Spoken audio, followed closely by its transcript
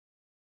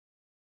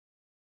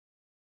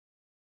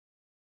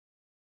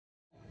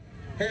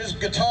Here's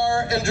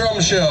Guitar and Drum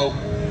Show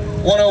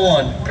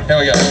 101. Here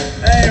we go.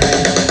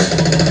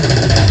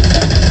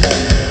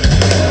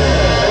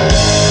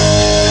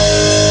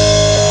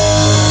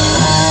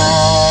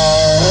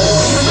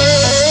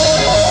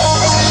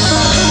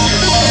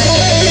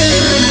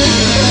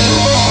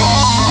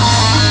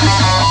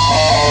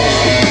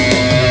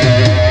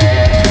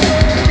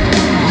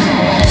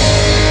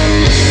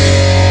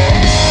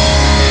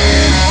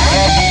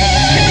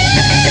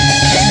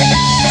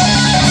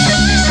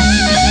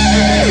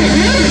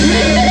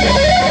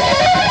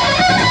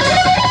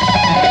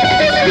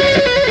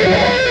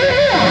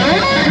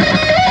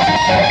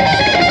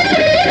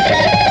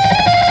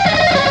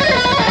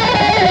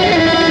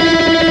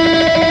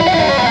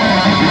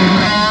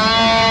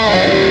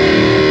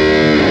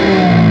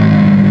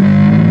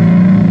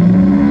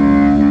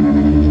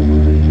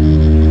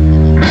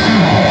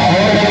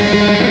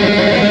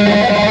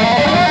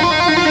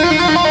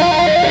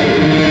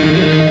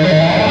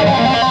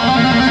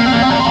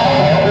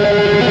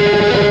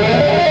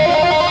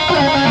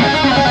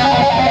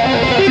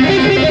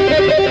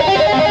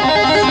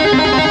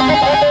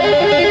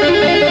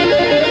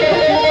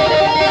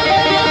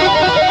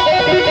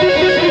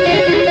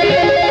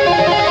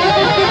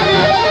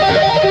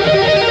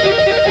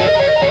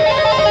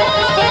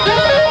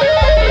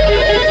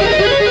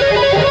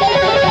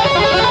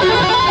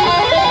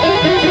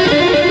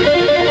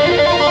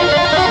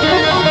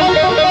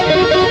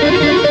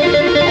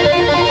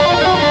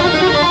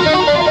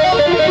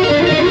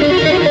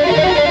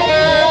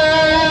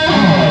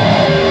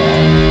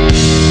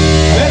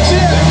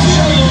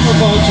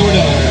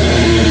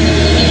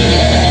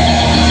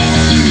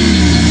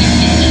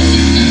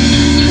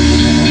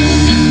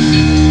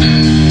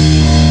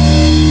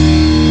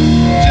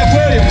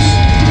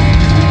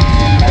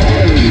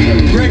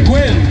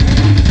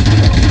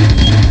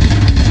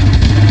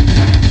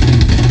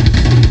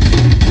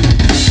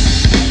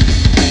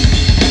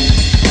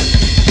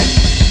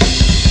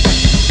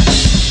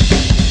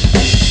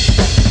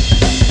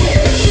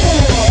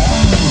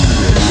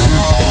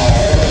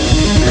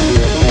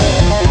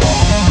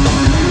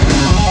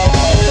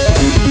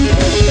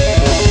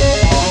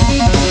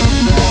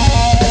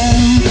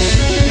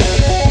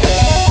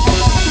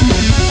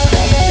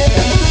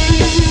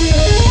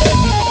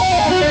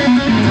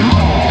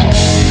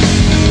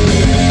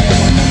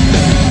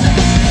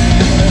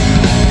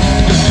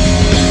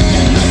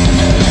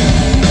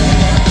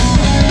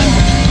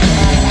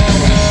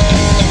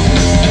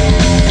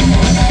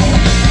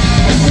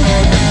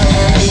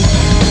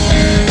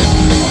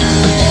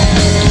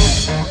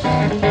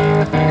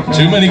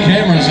 Too many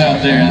cameras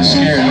out there, it's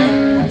scary.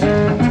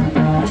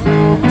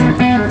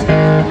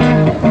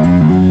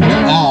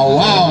 Oh,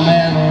 wow,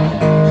 man.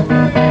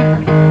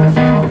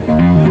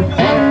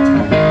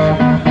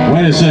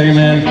 Wait a second,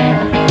 man.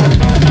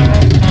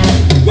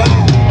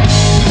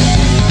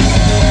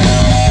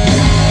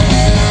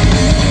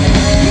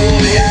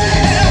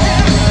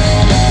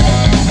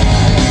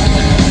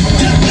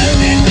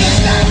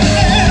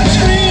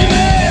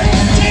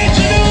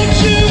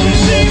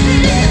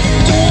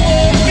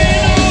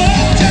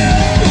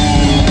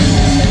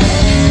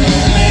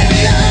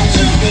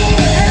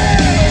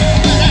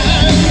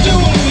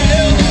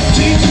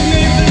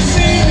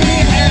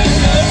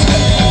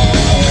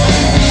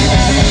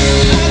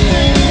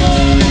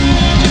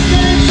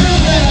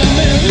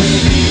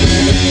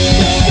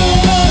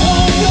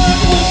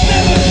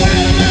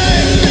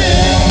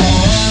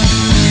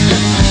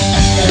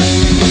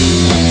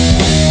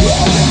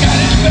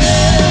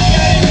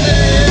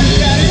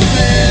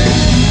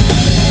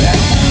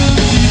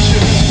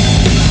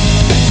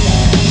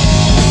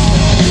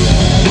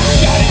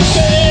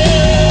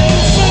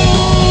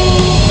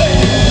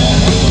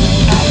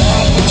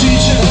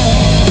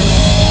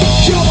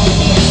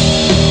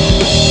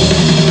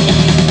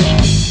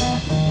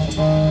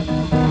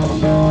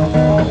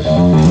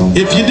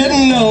 If you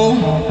didn't know,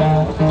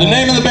 the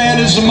name of the band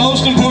is the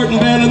most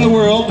important band in the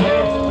world.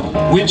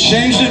 We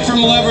changed it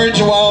from Leverage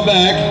a while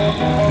back.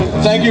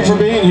 Thank you for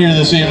being here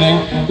this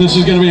evening. This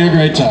is going to be a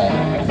great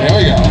time. Here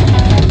we go.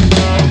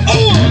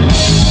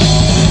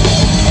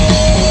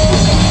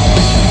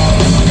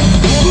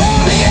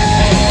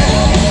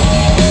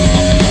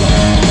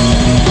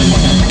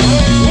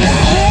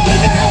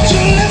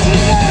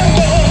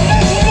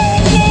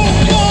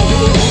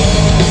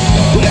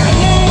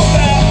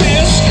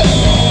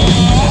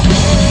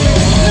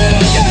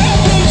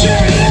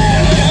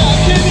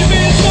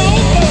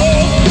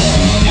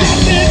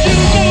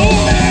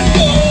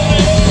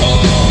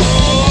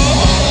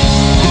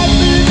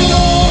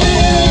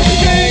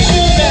 Crazy.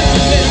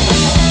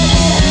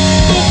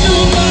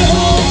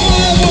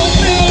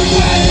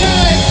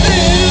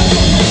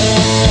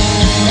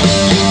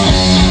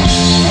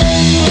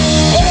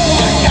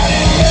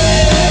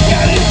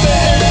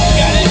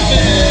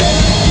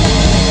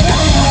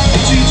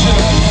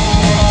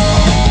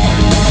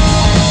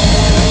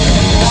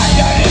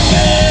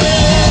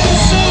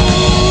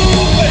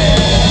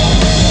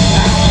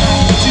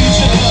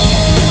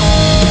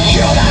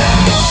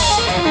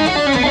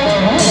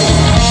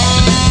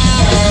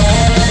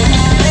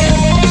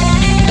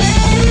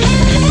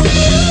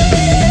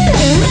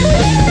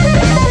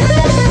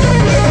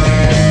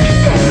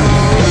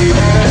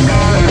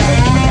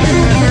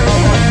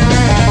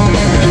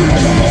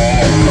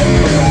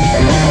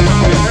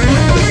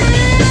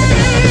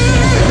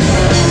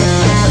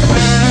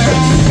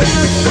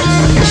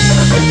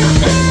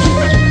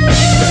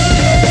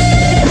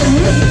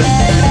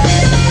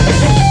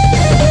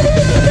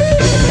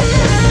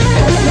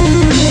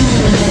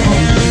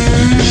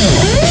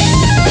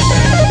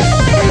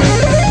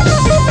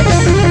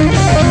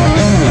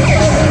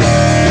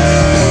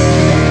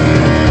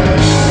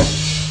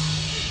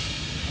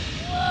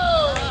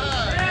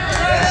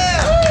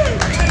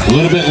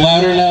 little bit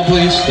louder now,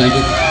 please. Thank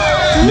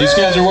you. These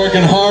guys are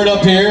working hard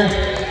up here.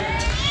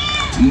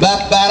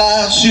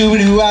 Ba-ba-da,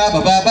 shoo-ba-doo-wah,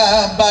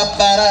 ba-ba-ba,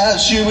 ba-ba-da,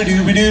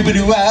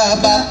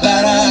 shoo-ba-doo-ba-doo-ba-doo-wah,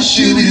 ba-ba-da,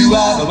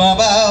 shoo-ba-doo-wah,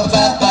 ba-ba-ba,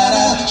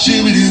 ba-ba-da,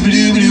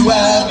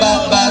 shoo-ba-doo-ba-doo-ba-doo-wah,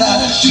 ba-ba-da,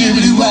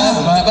 shoo-ba-doo-wah,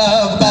 ba-ba-ba.